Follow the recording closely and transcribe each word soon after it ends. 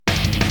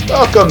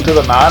Welcome to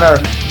the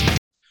Manor.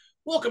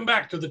 Welcome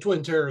back to the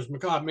Twin Terrors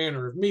Macabre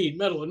Manor of Mead,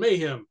 Metal, and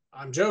Mayhem.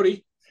 I'm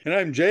Jody. And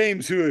I'm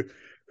James, who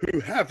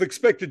half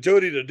expected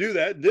Jody to do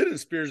that. Didn't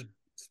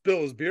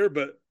spill his beer,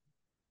 but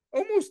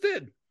almost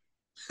did.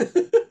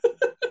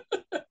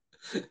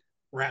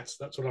 Rats,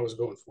 that's what I was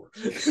going for.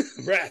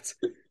 Rats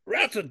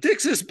with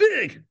dicks this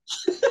big.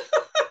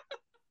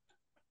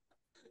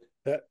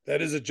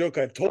 That is a joke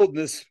I've told in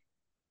this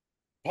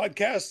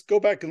podcast. Go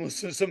back and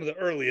listen to some of the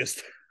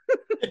earliest.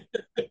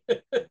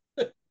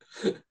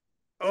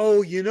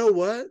 Oh, you know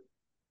what?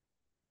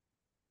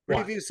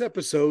 Previous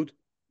episode,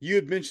 you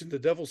had mentioned the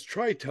Devil's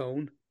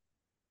Tritone.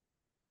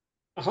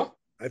 Uh-huh.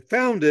 I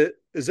found it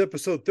as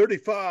episode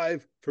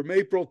 35 from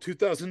April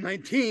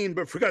 2019,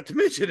 but forgot to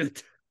mention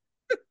it.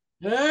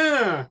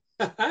 Yeah.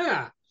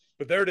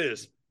 But there it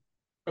is.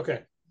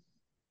 Okay.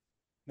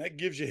 That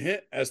gives you a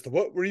hint as to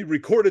what we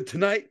recorded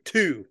tonight,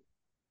 too.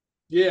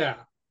 Yeah.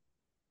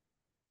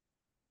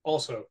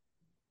 Also.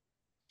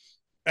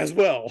 As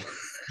well.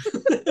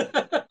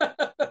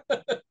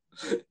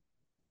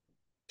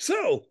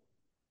 So,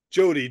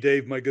 Jody,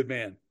 Dave, my good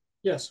man.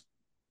 Yes.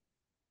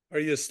 Are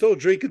you still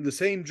drinking the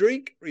same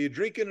drink, or are you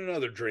drinking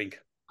another drink?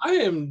 I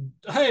am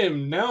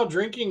now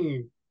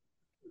drinking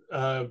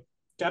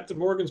Captain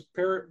Morgan's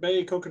Parrot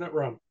Bay coconut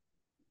rum.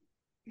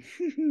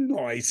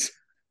 Nice.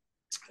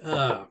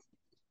 That's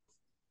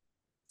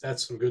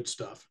some good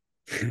stuff.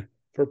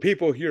 For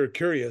people here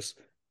curious,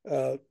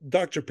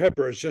 Dr.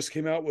 Pepper has just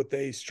came out with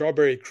a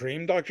strawberry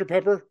cream Dr.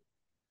 Pepper.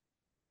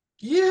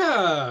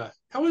 Yeah.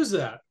 How is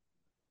that?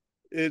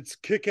 It's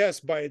kick-ass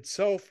by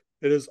itself.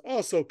 It is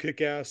also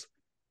kick-ass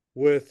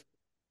with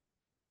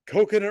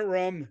coconut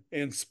rum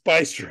and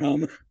spiced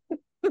rum.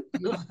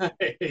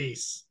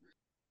 Nice.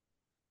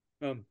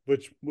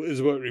 Which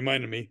is what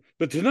reminded me.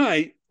 But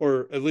tonight,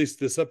 or at least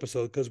this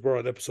episode, because we're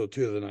on episode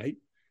 2 of the night.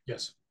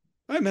 Yes.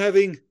 I'm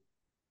having,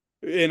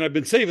 and I've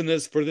been saving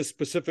this for this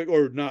specific,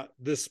 or not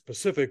this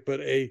specific,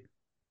 but a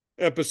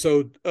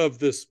episode of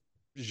this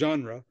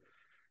genre.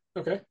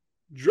 Okay.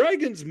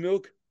 Dragon's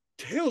Milk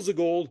Tales of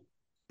Gold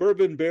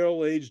Bourbon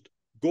Barrel Aged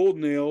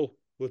Golden Ale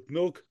with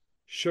milk,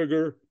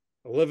 sugar,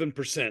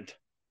 11%.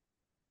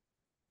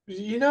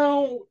 You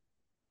know,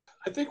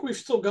 I think we've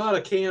still got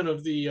a can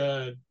of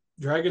the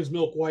Dragon's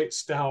Milk White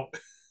Stout.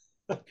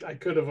 I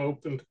could have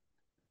opened.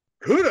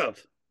 Could have.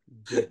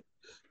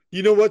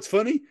 You know what's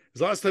funny?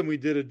 Is last time we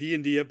did a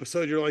D&D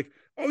episode, you're like,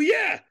 oh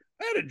yeah,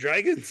 I had a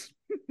Dragon's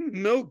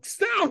Milk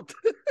Stout.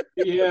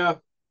 Yeah.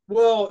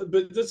 Well,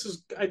 but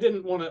I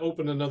didn't want to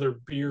open another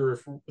beer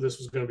if this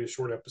was going to be a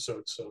short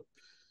episode. So,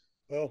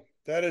 well,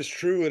 that is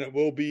true, and it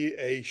will be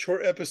a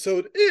short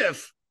episode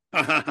if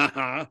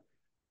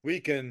we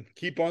can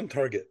keep on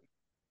target.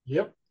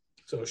 Yep.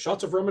 So,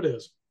 shots of rum it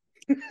is.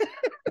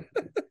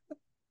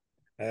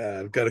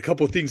 I've got a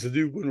couple of things to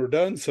do when we're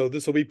done, so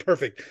this will be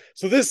perfect.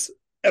 So this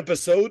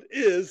episode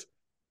is,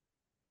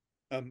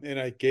 and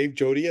I gave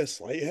Jody a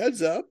slight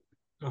heads up,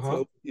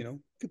 so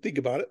you can think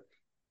about it.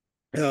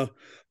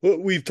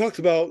 We've talked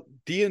about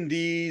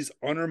D&D's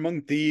Honor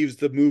Among Thieves,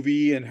 the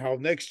movie, and how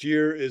next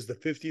year is the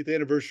 50th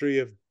anniversary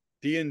of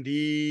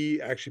D&D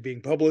actually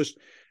being published,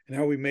 and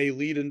how we may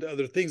lead into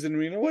other things. And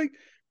we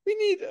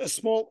need a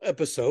small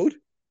episode,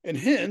 and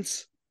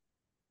hence,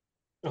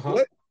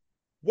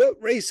 what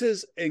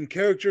races and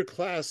character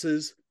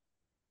classes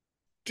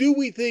do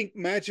we think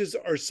matches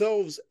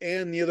ourselves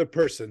and the other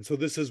person? So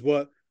this is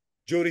what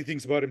Jody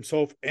thinks about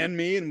himself and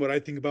me, and what I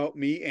think about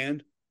me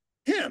and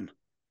him.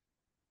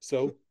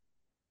 So,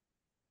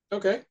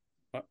 okay,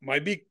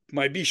 might be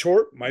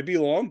short, might be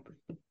long.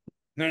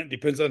 It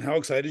depends on how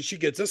excited she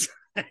gets us.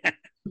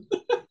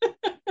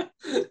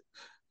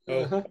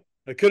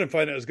 I couldn't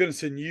find it. I was going to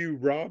send you,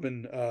 Rob,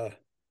 and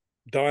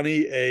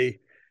Donnie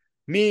a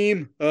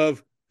meme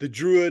of the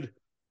druid.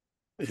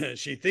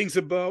 She thinks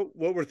about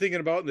what we're thinking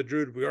about, and the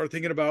druid we are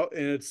thinking about,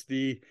 and it's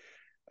the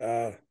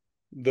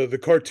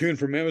cartoon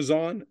from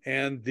Amazon,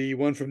 and the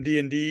one from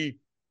D&D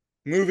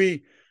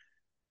movie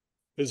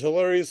is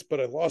hilarious, but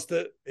I lost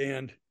it,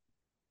 and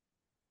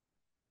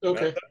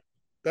okay,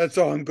 that's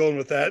all I'm going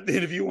with that.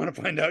 And if you want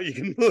to find out, you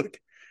can look.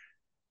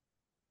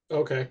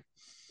 Okay,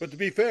 but to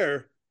be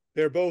fair,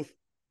 they're both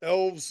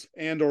elves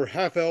and or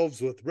half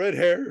elves with red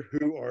hair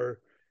who are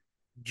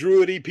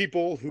druidy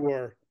people who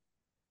are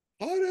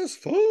hot as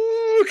fuck.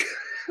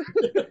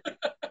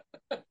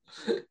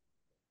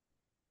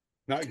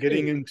 Not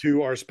getting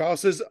into our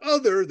spouses,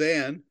 other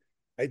than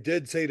I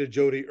did say to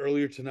Jody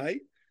earlier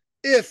tonight,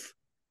 if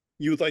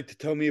you would like to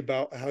tell me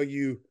about how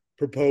you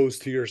propose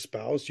to your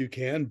spouse, you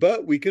can,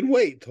 but we can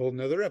wait till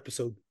another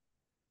episode.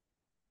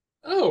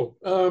 Oh,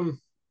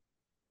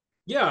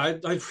 yeah,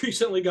 I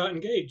recently got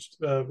engaged.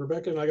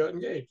 Rebecca and I got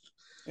engaged.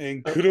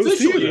 And kudos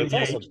to you.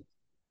 That's awesome.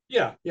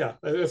 Yeah.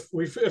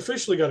 We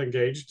officially got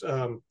engaged.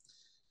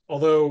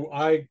 Although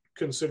I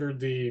considered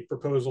the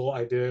proposal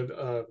I did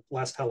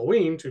last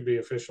Halloween to be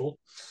official,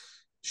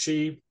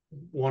 she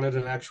wanted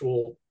an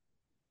actual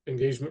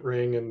engagement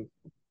ring and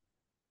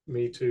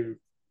me to,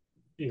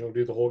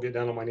 do the whole get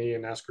down on my knee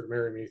and ask her to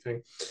marry me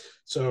thing.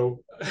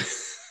 So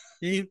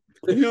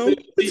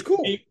It's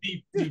cool.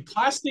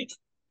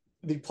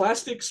 The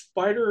plastic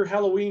spider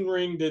Halloween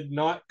ring did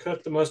not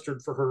cut the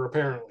mustard for her,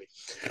 apparently.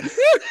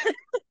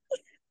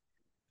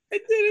 I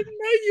didn't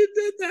know you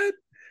did that.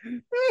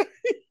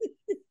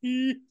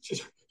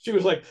 She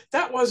was like,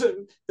 that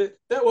wasn't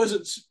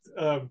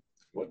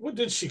what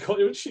did she call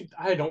it?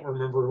 I don't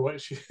remember what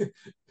she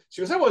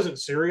goes, that wasn't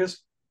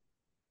serious.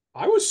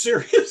 I was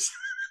serious.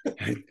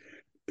 And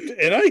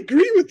I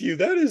agree with you.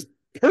 That is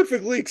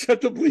perfectly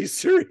acceptably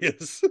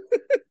serious.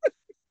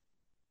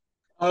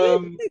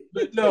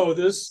 But no,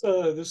 this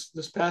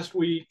past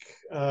week,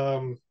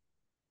 I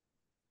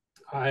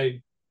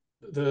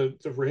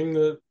the ring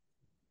that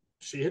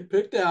she had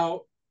picked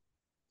out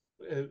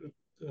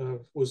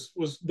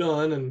was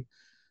done, and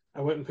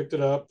I went and picked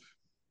it up,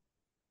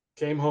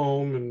 came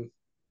home, and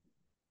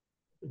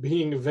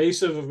being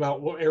evasive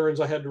about what errands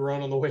I had to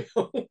run on the way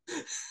home.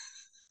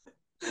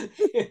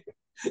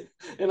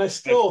 And I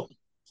still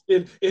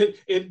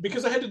it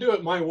because I had to do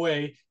it my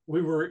way.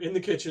 We were in the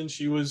kitchen.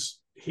 She was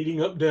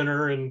heating up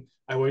dinner, and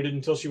I waited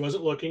until she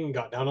wasn't looking and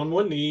got down on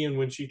one knee. And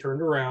when she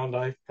turned around,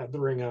 I had the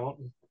ring out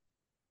and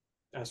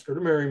asked her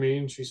to marry me,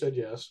 and she said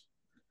yes.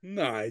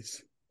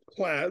 Nice.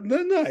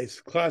 Nice.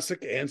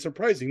 Classic and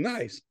surprising.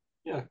 Nice.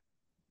 Yeah.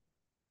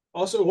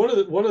 Also, one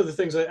of the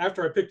things that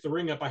after I picked the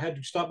ring up, I had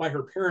to stop by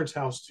her parents'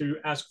 house to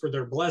ask for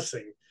their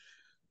blessing.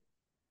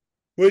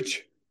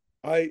 Which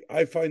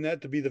I find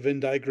that to be the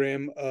Venn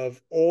diagram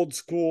of old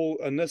school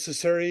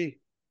unnecessary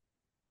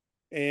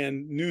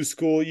and new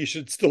school you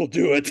should still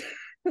do it.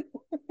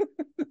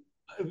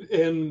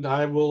 And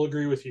I will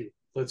agree with you.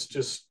 Let's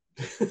just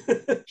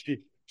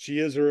she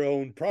is her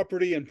own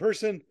property and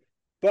person,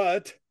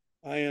 but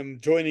I am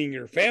joining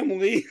your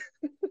family.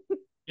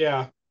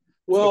 Yeah.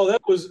 Well,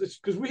 that was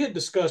because we had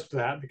discussed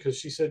that because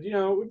she said,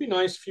 it would be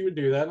nice if you would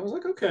do that. And I was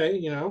like, okay.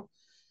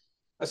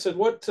 I said,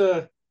 what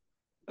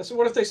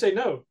if they say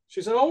no?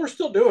 She said, oh, we're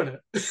still doing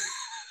it.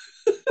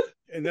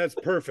 And that's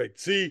perfect.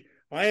 See,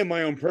 I am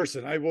my own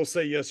person. I will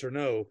say yes or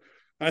no.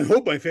 I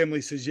hope my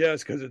family says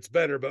yes because it's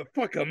better, but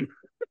fuck them.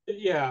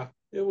 Yeah,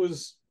 it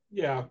was.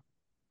 Yeah,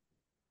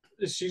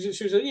 she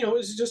said,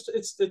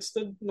 it's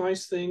the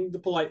nice thing, the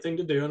polite thing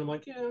to do, and I'm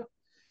like, yeah,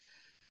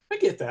 I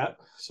get that.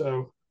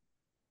 So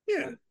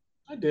yeah,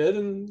 I did,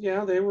 and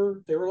yeah, they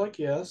were like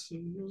yes,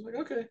 and I was like,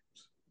 okay.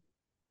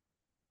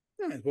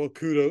 All right, well,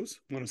 kudos.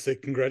 I want to say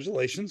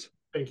congratulations.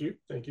 Thank you.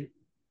 Thank you.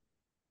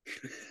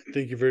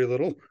 Thank you very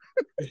little.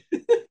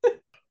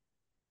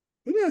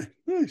 Yeah,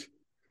 nice.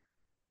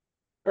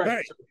 All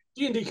right. So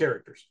D&D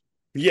characters.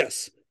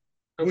 Yes.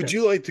 Okay. Would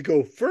you like to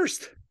go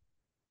first?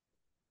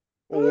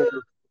 Or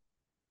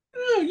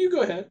no, you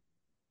go ahead.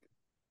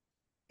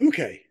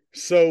 Okay.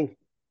 So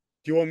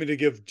do you want me to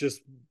give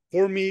just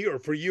for me or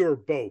for you or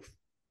both?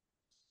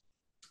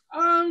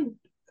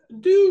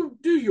 Do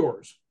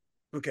yours.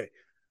 Okay.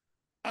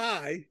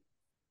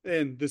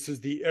 And this is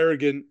the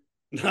arrogant,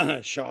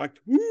 shocked.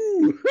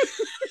 Woo!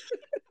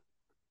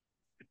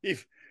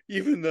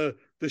 Even the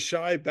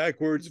shy,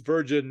 backwards,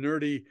 virgin,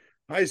 nerdy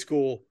high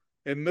school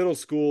and middle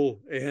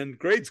school and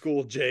grade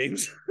school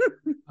James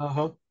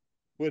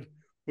would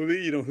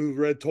be, who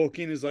read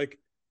Tolkien is like,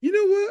 you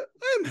know what?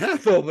 I'm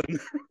half elven.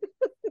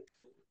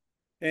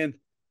 And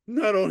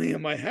not only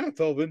am I half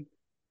elven,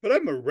 but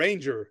I'm a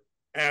ranger,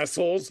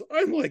 assholes.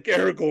 I'm like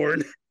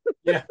Aragorn.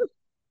 Yeah.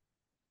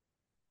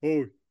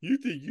 Oh, you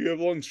think you have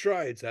long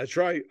strides? That's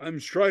right.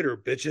 I'm Strider,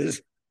 bitches.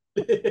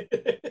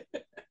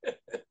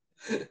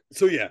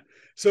 So yeah.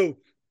 So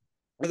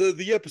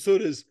the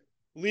episode is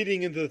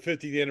leading into the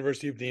 50th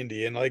anniversary of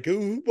D&D, and like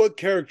what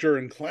character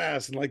and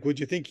class and like what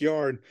you think you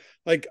are. And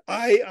like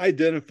I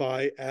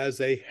identify as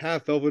a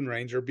half elven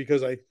ranger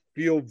because I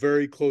feel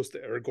very close to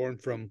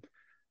Aragorn from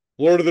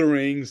Lord of the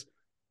Rings,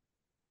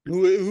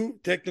 who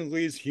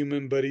technically is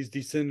human, but he's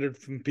descended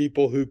from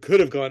people who could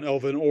have gone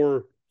elven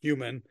or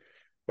human,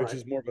 which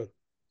is more of a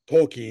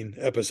Tolkien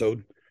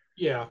episode.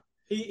 Yeah.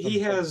 He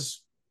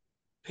has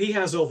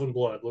elven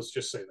blood, let's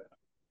just say that.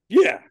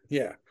 Yeah.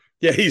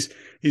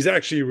 He's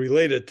actually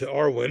related to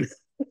Arwen.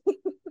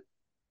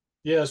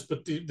 Yes,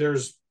 but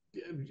there's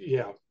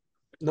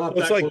not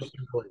that like, close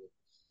to related.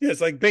 Yeah,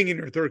 it's like banging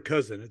your third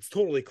cousin. It's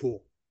totally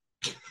cool.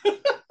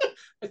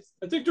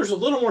 I think there's a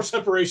little more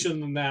separation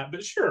than that,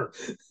 but sure.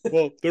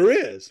 Well, there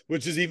is,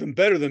 which is even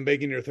better than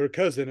banging your third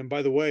cousin. And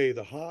by the way,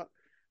 the hot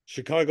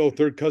Chicago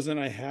third cousin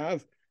I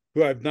have,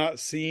 who I've not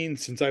seen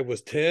since I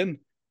was 10,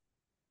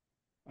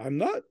 I'm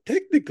not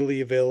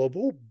technically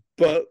available,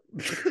 but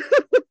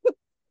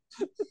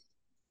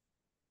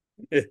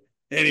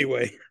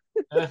anyway.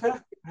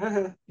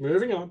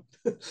 Moving on.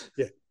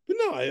 Yeah, but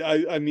no,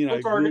 I mean,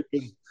 I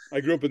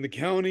grew up in the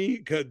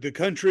county, the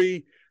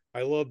country.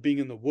 I love being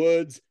in the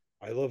woods.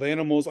 I love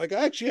animals. Like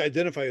I actually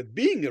identify with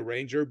being a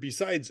ranger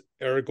besides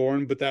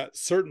Aragorn, but that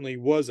certainly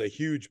was a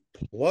huge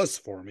plus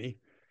for me.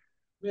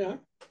 Yeah.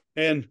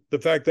 And the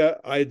fact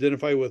that I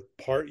identify with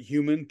part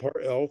human,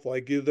 part elf,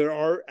 like there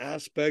are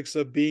aspects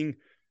of being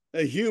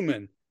a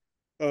human,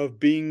 of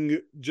being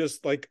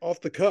just like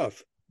off the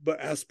cuff, but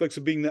aspects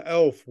of being the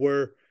elf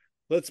where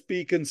let's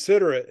be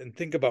considerate and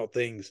think about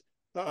things.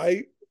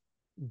 I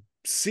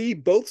see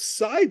both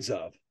sides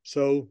of.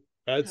 So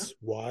Yeah. that's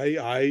why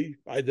I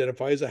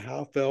identify as a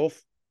half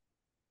elf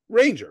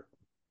ranger.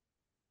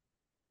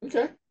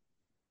 Okay.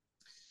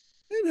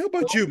 And how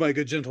about Well, you, my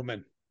good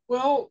gentleman?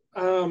 well,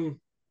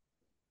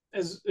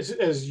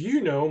 as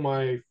you know,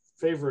 my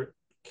favorite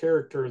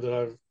character that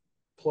I've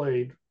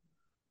played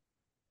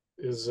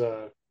is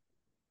uh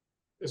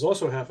is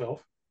also half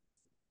elf.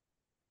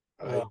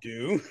 I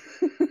do.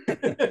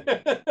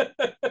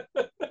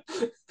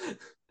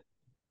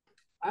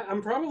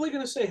 I'm probably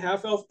going to say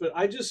half elf, but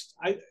I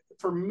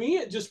for me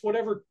it just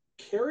whatever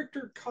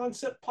character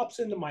concept pops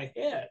into my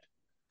head.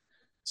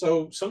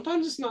 So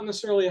sometimes it's not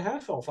necessarily a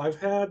half elf. I've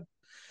had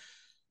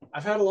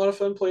a lot of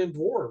fun playing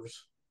dwarves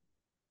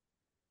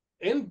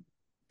and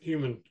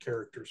human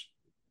characters.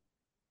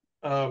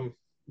 Um,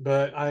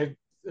 but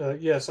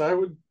yes, I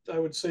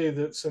would say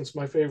that since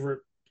my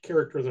favorite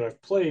character that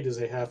I've played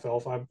is a half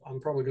elf, I'm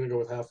probably going to go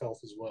with half elf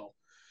as well.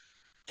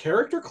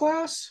 Character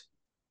class,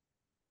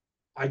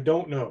 I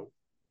don't know.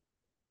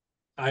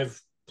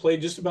 I've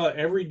played just about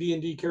every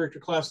D&D character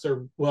class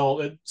there.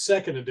 Well, at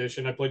second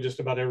edition, I played just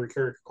about every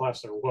character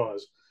class there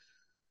was.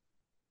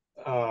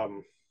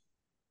 Um,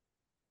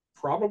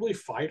 Probably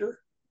fighter.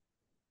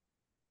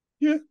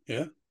 Yeah,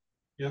 yeah.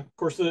 Yeah, of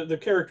course the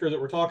character that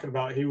we're talking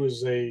about, he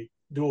was a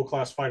dual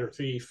class fighter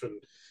thief,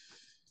 and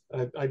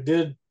I I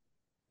did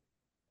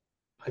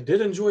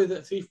enjoy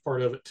that thief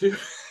part of it too.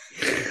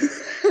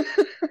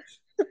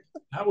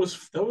 That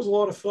was a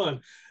lot of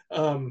fun.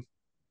 Um,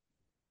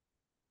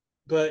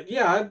 but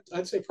yeah,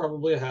 I'd say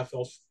probably a half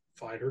elf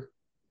fighter.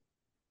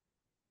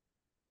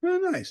 Oh,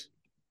 nice.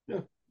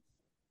 Yeah.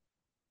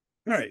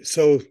 All right.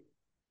 So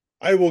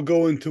I will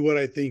go into what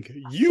I think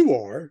you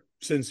are,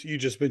 since you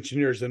just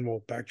mentioned yours, and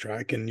we'll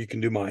backtrack and you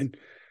can do mine.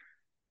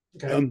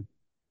 Okay. Um,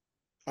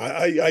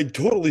 I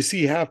totally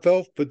see half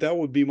elf, but that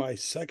would be my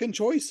second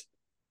choice.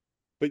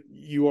 But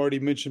you already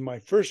mentioned my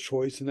first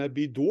choice, and that'd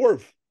be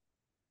dwarf.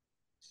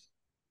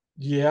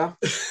 Yeah.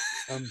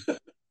 Um,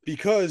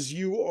 because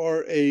you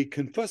are a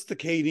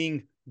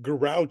confuscating,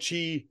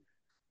 grouchy,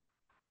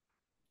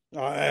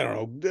 I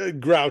don't know,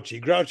 grouchy.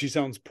 Grouchy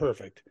sounds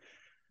perfect.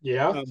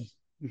 Yeah. Um,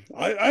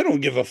 I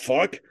don't give a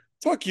fuck.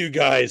 Fuck you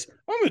guys.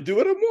 I'm gonna do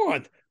what I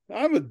want.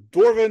 I'm a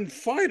dwarven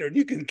fighter, and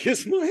you can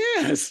kiss my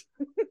ass.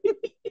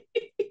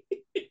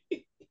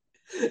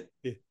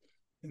 Yeah.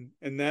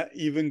 And that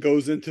even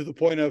goes into the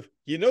point of,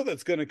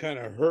 that's going to kind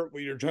of hurt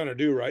what you're trying to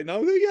do right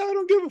now. Yeah, I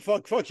don't give a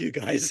fuck. Fuck you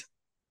guys.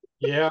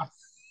 Yeah.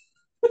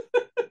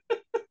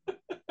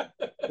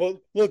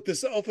 Well, look,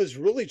 this elf is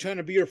really trying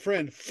to be your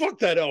friend. Fuck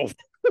that elf.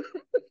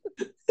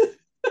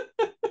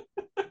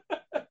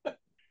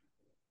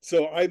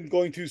 So I'm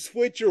going to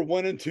switch your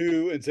one and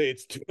two and say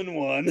it's two and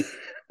one.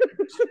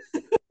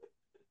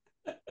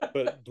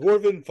 But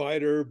dwarven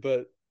fighter,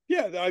 but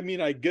yeah, I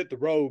mean, I get the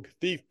rogue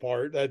thief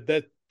part.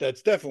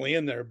 That's definitely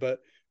in there. But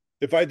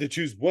if I had to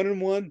choose one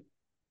and one,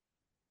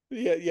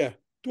 yeah, yeah,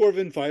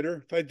 dwarven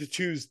fighter. If I had to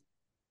choose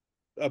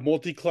a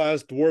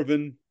multi-class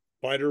dwarven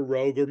fighter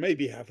rogue, or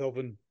maybe half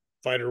elven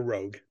fighter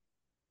rogue,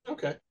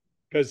 Okay.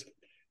 because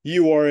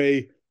you are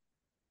a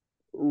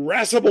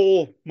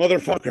irascible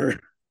motherfucker.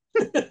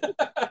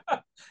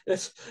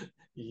 Yes,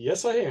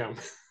 yes, I am.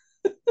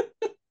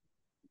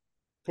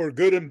 For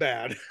good and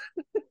bad.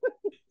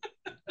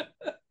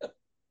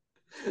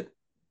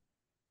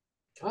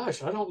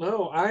 Gosh, I don't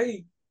know.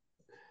 I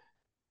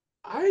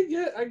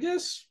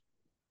guess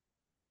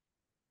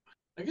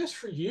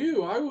for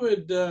you, I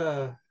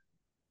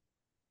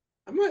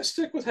might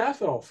stick with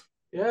half elf.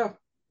 Yeah,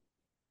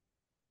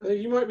 I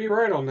think you might be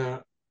right on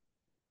that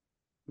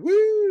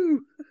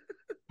Woo!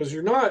 because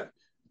you're not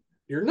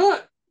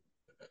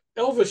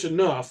elvish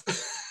enough.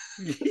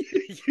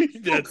 Still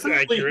That's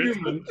clearly accurate.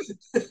 human.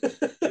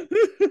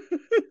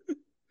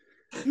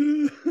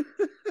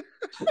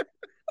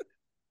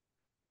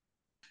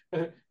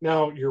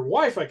 Now, your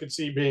wife, I could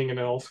see being an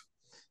elf.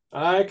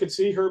 I could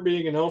see her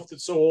being an elf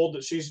that's so old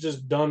that she's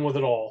just done with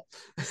it all.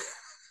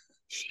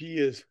 She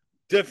is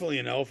definitely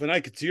an elf, and I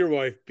could see your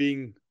wife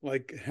being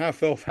like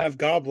half elf, half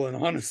goblin,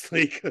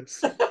 honestly,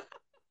 because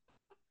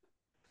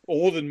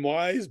old and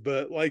wise,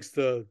 but likes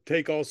to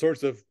take all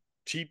sorts of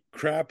cheap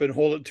crap and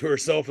hold it to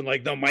herself and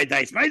like, no, my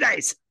dice, my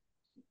dice.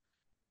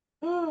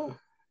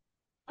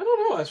 I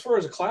don't know. As far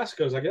as a class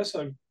goes,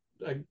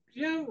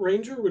 yeah,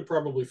 Ranger would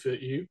probably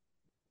fit you.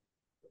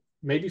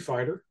 Maybe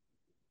Fighter.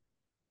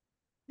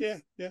 Yeah,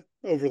 yeah,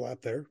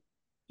 overlap there.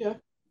 Yeah.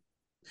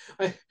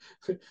 I,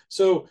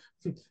 so,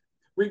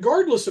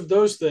 regardless of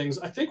those things,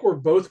 I think we're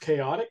both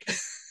chaotic.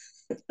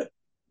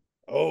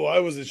 Oh, I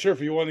wasn't sure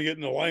if you want to get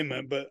in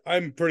alignment, but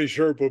I'm pretty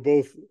sure we're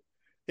both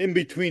in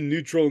between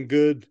neutral and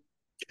good,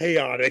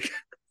 chaotic.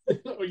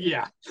 Oh,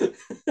 yeah.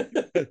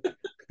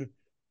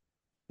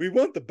 We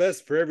want the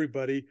best for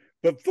everybody,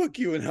 but fuck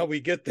you and how we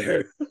get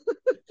there.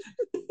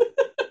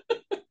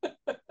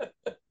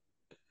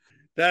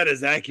 That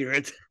is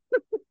accurate.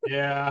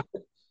 Yeah.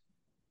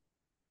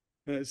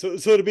 So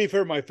to be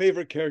fair, my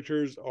favorite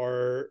characters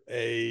are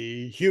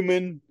a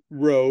human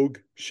rogue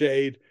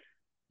shade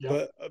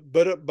Yeah.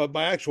 But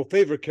my actual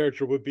favorite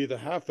character would be the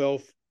half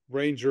elf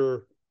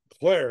ranger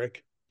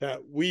cleric that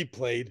we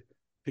played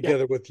Yeah.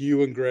 together with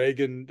you and Greg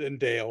and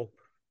Dale.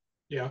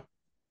 Yeah.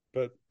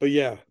 But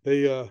yeah,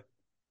 they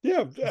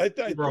yeah, I'm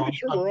pretty Wrong.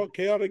 sure we're all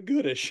chaotic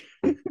goodish.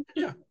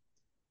 Yeah.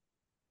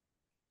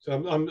 So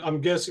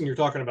I'm guessing you're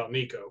talking about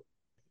Nico.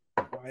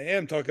 I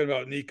am talking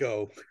about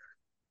Nico.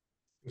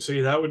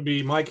 See, that would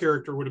be my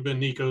character would have been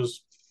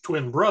Nico's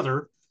twin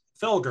brother,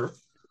 Felger.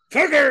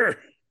 Tugger!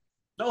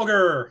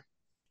 Felger.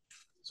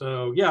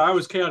 So yeah, I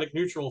was chaotic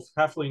neutral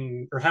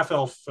halfling or half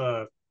elf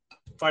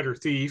fighter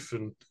thief,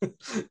 and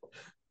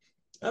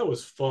that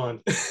was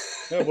fun.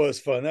 That was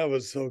fun. That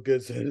was so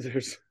good. So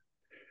there's,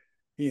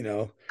 you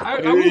know, I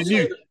will and say,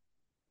 you,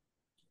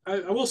 I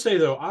will say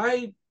though,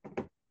 I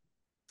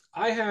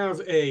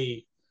have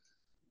a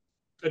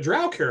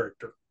drow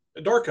character,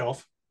 a dark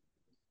elf,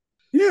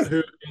 yeah,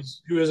 who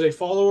is a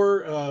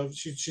follower of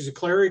she's a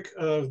cleric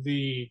of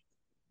the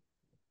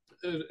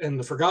in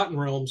the Forgotten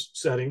Realms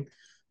setting,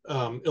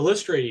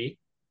 Illustrati,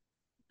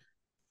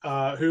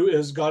 who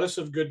is goddess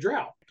of good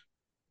drow.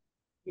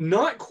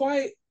 Not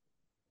quite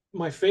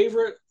my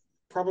favorite,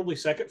 probably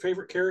second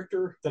favorite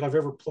character that I've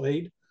ever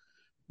played,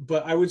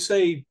 but I would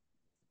say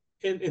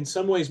in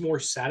some ways more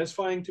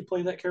satisfying to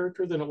play that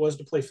character than it was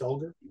to play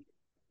Felger.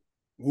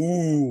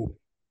 ooh,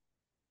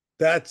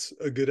 that's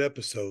a good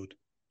episode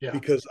Yeah.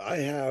 because I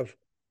have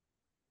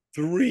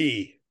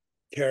three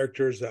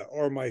characters that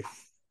are my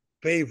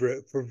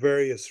favorite for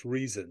various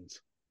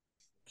reasons.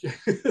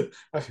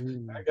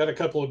 I got a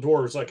couple of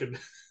dwarves I could.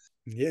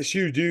 Yes,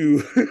 you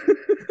do.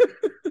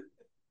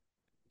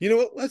 You know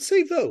what? Let's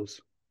save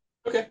those.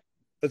 Okay.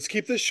 Let's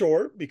keep this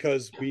short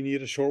because we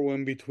need a short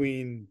one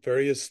between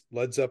various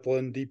Led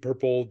Zeppelin, Deep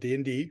Purple,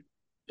 D&D,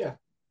 Yeah.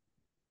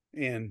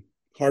 and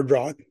hard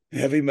rock,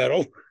 heavy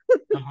metal.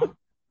 Uh-huh.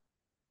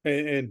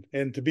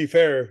 And to be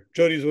fair,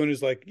 Jody's the one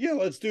who's like, yeah,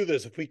 let's do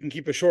this if we can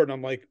keep it short. And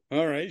I'm like,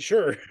 all right,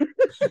 sure.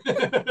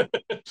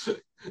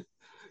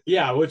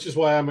 Yeah, which is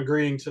why I'm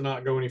agreeing to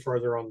not go any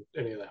further on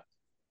any of that.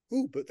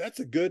 Ooh, but that's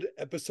a good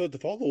episode to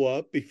follow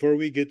up before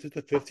we get to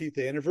the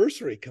 50th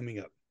anniversary coming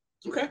up.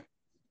 Okay.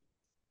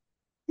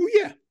 Oh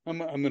yeah, I'm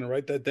gonna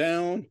write that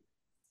down.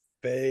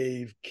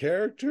 Fave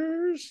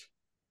characters,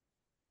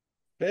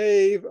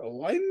 fave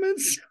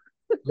alignments.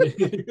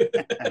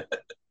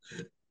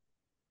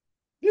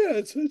 Yeah,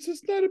 it's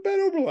just not a bad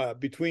overlap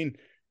between,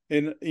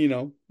 and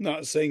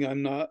not saying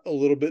I'm not a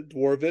little bit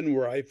dwarven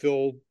where I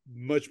feel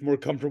much more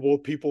comfortable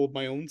with people of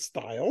my own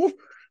style,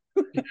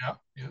 Yeah.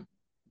 Yeah.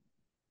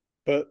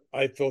 but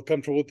I feel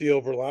comfortable with the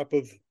overlap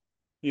of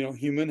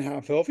human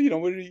half elf.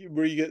 Where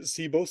you get to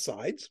see both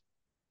sides,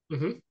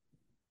 Mm-hmm.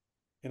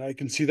 and I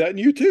can see that in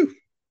you too.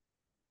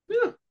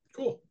 Yeah.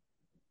 Cool.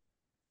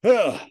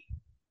 But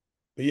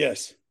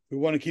yes, we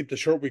want to keep the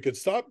short. We could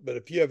stop, but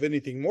if you have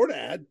anything more to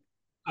add,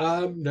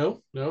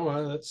 No,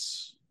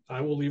 that's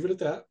I will leave it at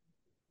that.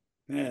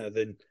 yeah,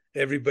 then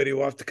everybody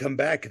will have to come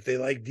back if they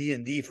like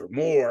D&D for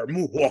more.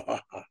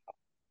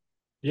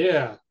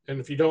 Yeah, and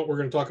if you don't, we're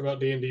going to talk about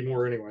D&D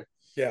more anyway.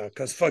 Yeah,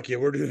 because fuck you,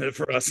 we're doing it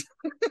for us.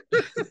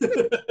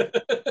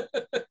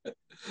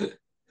 All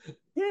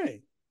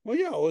right. Well,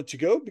 yeah, I'll let you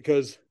go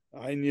because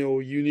I know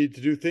you need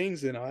to do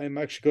things, and I'm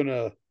actually going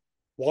to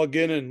log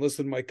in and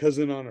listen to my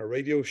cousin on a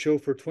radio show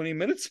for 20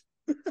 minutes.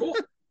 Cool.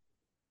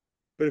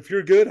 But if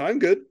you're good, I'm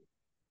good.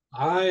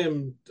 I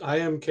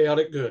am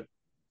chaotic good.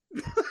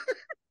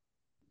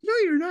 No,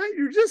 you're not.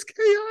 You're just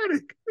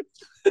chaotic.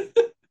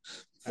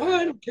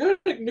 Fine,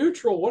 chaotic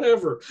neutral,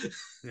 whatever.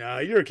 Yeah,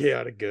 you're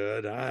chaotic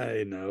good.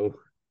 I know.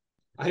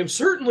 I am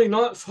certainly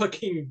not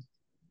fucking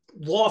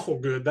lawful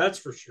good, that's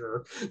for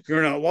sure.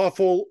 You're not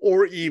lawful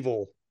or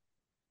evil.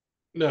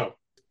 No.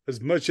 As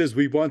much as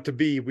we want to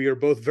be, we are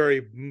both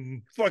very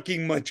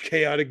fucking much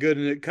chaotic good,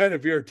 and it kind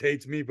of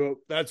irritates me, but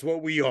that's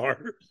what we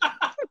are.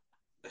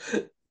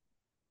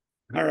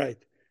 All right.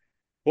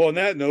 Well, on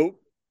that note,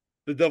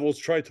 the devil's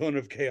tritone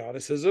of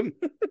chaoticism.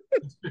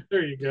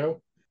 There you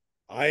go.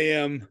 I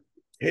am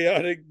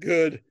chaotic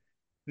good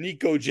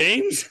Nico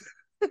James.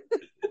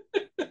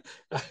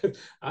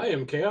 I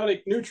am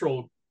chaotic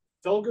neutral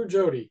Felger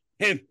Jody.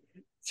 And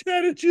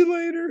chat at you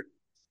later.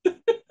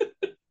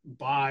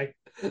 Bye.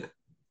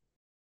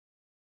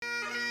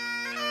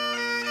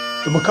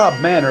 The Macabre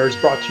Manor is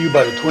brought to you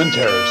by the Twin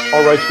Terrors.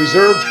 All rights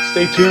reserved.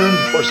 Stay tuned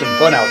for some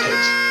fun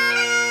outtakes.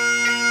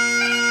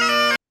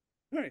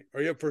 All right.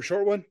 Are you up for a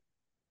short one?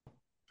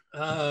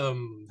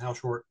 How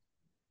short?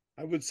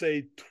 I would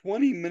say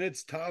 20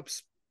 minutes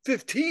tops,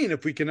 15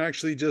 if we can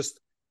actually just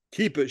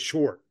keep it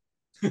short.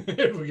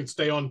 If we can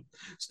stay on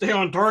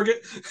target.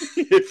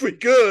 If we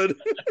could.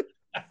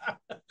 How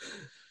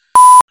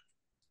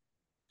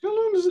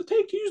long does it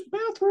take to use the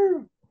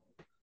bathroom?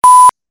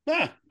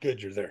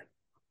 Good, you're there.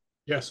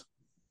 Yes.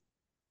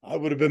 I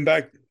would have been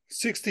back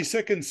 60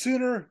 seconds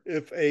sooner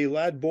if a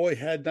lad boy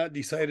had not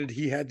decided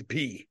he had to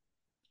pee.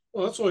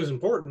 Well, that's always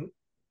important.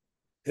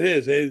 It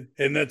is.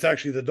 And that's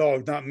actually the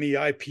dog, not me.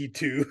 I pee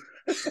too.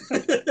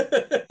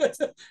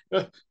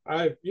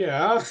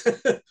 Yeah.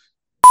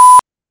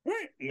 All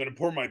right. I'm going to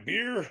pour my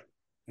beer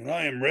And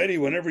I am ready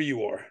whenever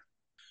you are.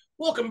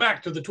 Welcome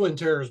back to the Twin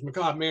Terrors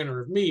Macabre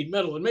Manor of Mead,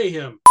 Metal, and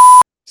Mayhem.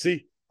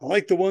 See, I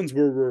like the ones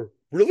where we're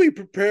really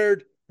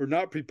prepared or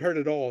not prepared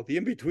at all. The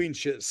in-between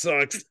shit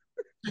sucks.